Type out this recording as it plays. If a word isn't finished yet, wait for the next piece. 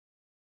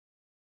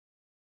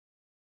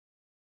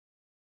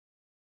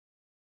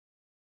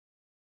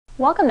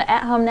Welcome to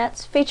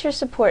AtHomeNet's Feature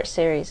Support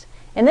Series.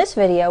 In this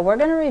video, we're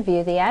going to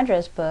review the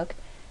address book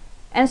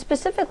and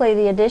specifically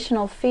the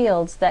additional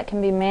fields that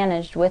can be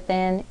managed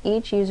within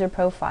each user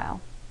profile.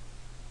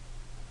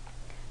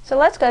 So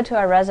let's go to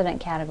our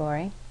resident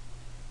category,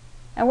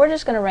 and we're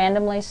just going to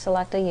randomly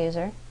select a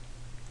user.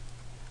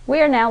 We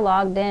are now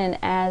logged in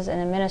as an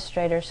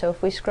administrator, so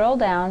if we scroll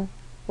down,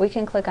 we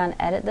can click on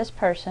Edit This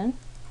Person.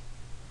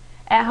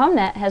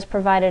 AtHomeNet has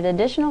provided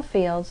additional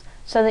fields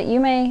so that you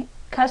may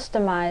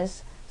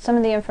customize some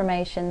of the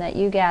information that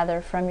you gather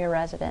from your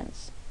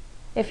residents.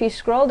 If you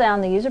scroll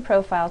down the user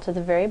profile to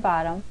the very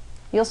bottom,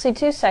 you'll see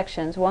two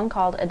sections, one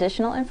called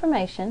Additional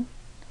Information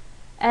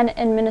and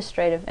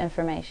Administrative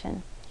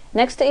Information.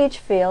 Next to each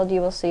field,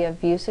 you will see a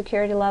View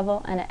Security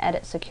Level and an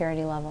Edit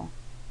Security Level.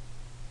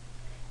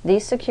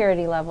 These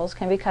security levels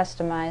can be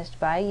customized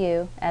by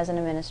you as an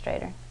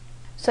administrator.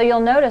 So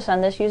you'll notice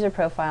on this user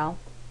profile,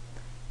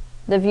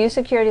 the View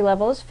Security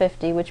Level is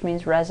 50, which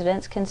means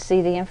residents can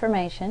see the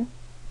information,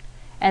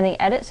 and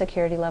the Edit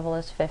Security Level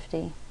is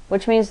 50,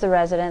 which means the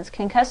residents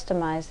can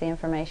customize the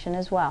information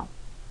as well.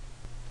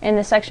 In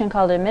the section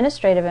called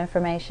Administrative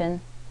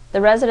Information,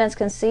 the residents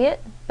can see it,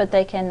 but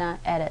they cannot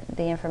edit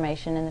the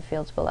information in the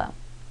fields below.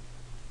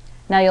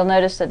 Now you'll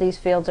notice that these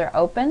fields are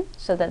open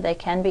so that they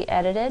can be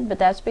edited, but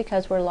that's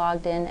because we're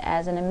logged in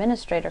as an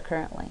administrator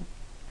currently.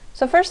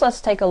 So first let's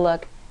take a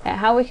look at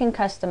how we can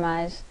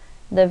customize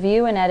the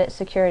View and Edit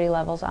security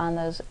levels on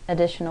those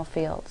additional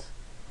fields.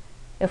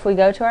 If we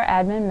go to our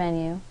admin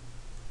menu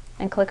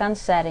and click on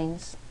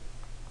Settings,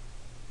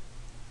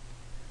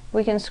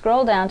 we can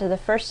scroll down to the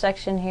first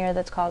section here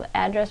that's called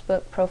Address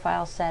Book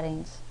Profile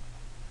Settings.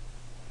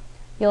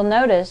 You'll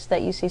notice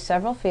that you see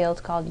several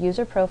fields called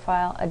User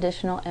Profile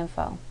Additional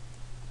Info.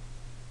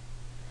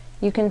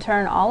 You can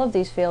turn all of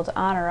these fields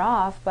on or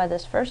off by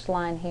this first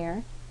line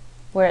here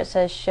where it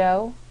says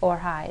Show or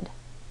Hide.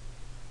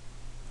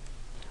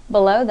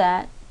 Below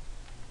that,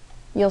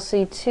 you'll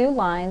see two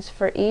lines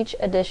for each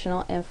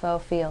additional info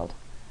field.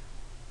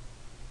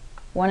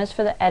 One is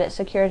for the Edit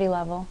Security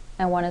Level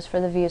and one is for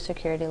the View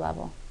Security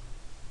Level.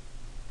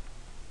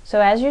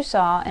 So as you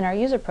saw in our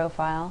user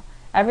profile,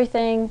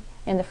 everything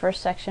in the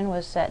first section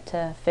was set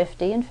to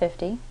 50 and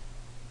 50,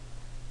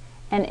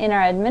 and in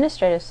our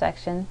administrative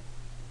section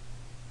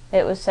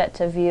it was set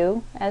to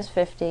View as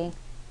 50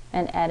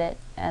 and Edit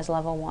as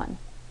level 1.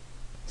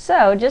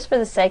 So just for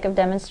the sake of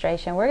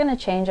demonstration, we're going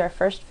to change our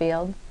first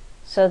field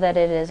so that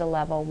it is a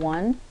level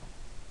 1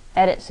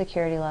 Edit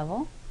Security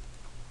Level,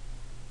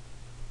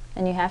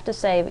 and you have to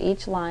save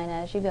each line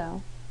as you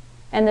go,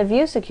 and the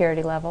View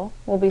Security Level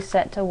will be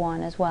set to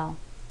 1 as well.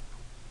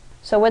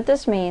 So what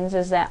this means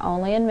is that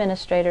only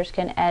administrators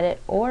can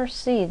edit or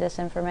see this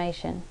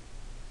information.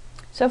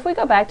 So if we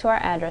go back to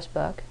our address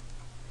book,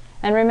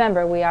 and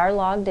remember we are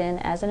logged in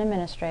as an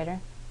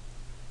administrator,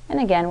 and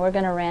again we're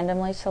going to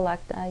randomly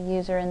select a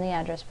user in the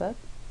address book,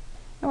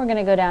 and we're going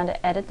to go down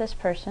to Edit This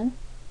Person.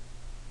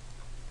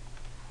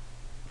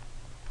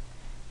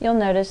 You'll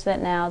notice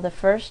that now the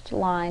first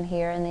line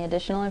here in the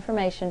Additional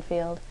Information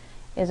field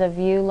is a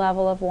View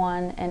level of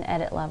 1 and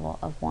Edit level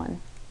of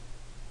 1.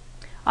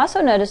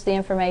 Also notice the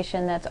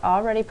information that's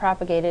already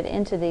propagated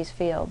into these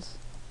fields.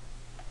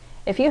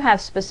 If you have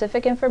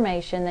specific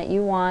information that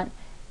you want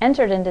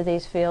entered into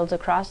these fields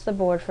across the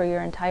board for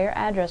your entire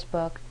address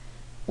book,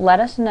 let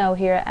us know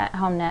here at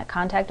AtHomeNet.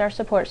 Contact our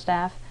support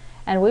staff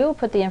and we will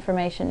put the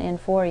information in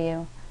for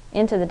you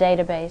into the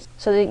database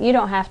so that you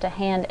don't have to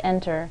hand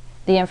enter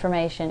the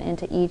information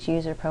into each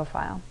user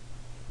profile.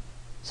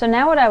 So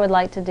now what I would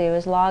like to do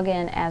is log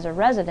in as a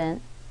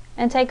resident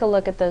and take a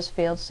look at those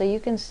fields so you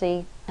can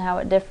see how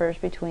it differs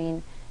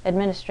between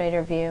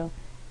administrator view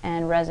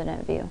and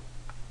resident view.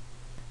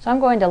 So I'm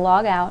going to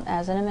log out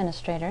as an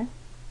administrator,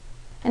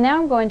 and now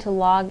I'm going to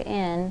log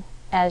in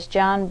as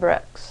John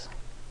Brooks.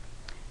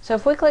 So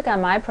if we click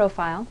on My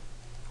Profile,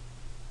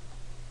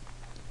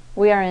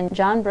 we are in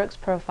John Brooks'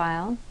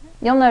 profile.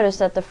 You'll notice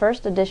that the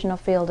first additional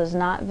field is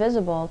not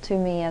visible to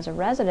me as a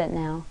resident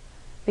now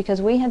because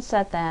we had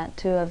set that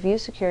to a View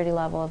Security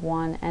Level of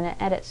 1 and an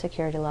Edit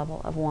Security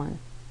Level of 1.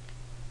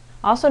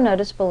 Also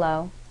notice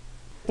below,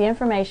 the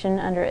information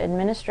under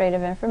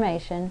Administrative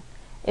Information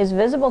is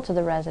visible to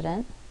the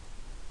resident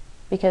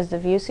because the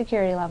View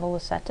Security Level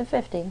was set to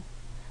 50,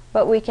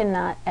 but we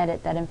cannot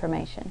edit that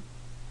information.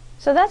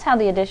 So that's how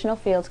the additional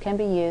fields can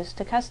be used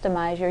to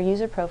customize your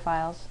user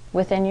profiles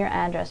within your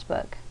address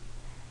book.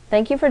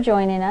 Thank you for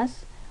joining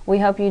us. We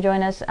hope you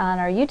join us on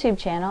our YouTube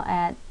channel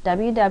at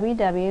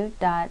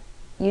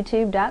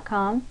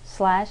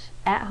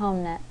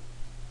www.youtube.com/AtHomeNet.